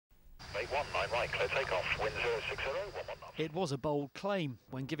819 right, clear takeoff, wind 060, 119. It was a bold claim.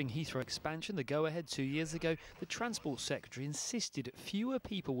 When giving Heathrow expansion the go-ahead 2 years ago, the Transport Secretary insisted fewer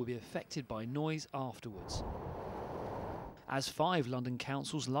people will be affected by noise afterwards. As 5 London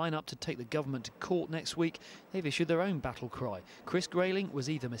councils line up to take the government to court next week, they've issued their own battle cry. Chris Grayling was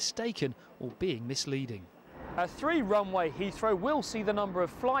either mistaken or being misleading. A 3-runway Heathrow will see the number of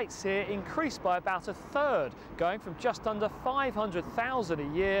flights here increase by about a third, going from just under 500,000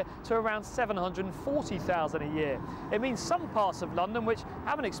 a year to around 740,000 a year. It means some parts of London, which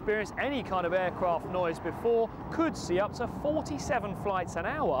haven't experienced any kind of aircraft noise before, could see up to 47 flights an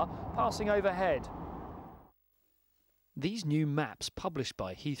hour passing overhead. These new maps published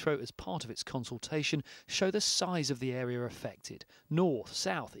by Heathrow as part of its consultation show the size of the area affected. North,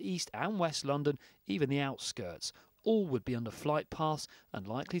 South, East and West London, even the outskirts, all would be under flight paths and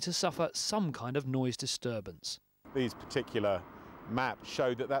likely to suffer some kind of noise disturbance. These particular maps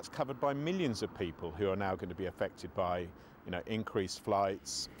show that that's covered by millions of people who are now going to be affected by increased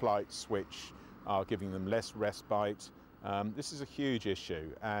flights which are giving them less respite. This is a huge issue,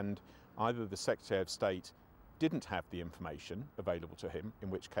 and either the Secretary of State didn't have the information available to him,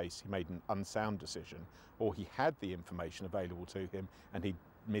 in which case he made an unsound decision, or he had the information available to him and he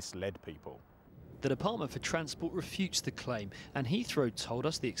misled people. The Department for Transport refutes the claim, and Heathrow told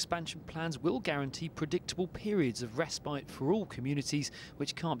us the expansion plans will guarantee predictable periods of respite for all communities,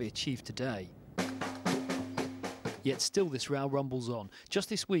 which can't be achieved today. Yet still this row rumbles on. Just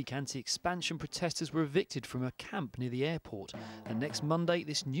this week, anti-expansion protesters were evicted from a camp near the airport. And next Monday,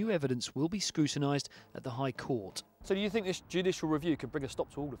 this new evidence will be scrutinised at the High Court. So do you think this judicial review could bring a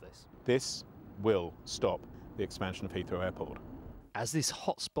stop to all of this? This will stop the expansion of Heathrow Airport. As this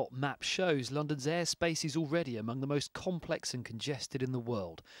hotspot map shows, London's airspace is already among the most complex and congested in the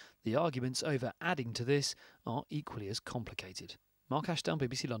world. The arguments over adding to this are equally as complicated. Mark Ashdown,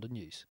 BBC London News.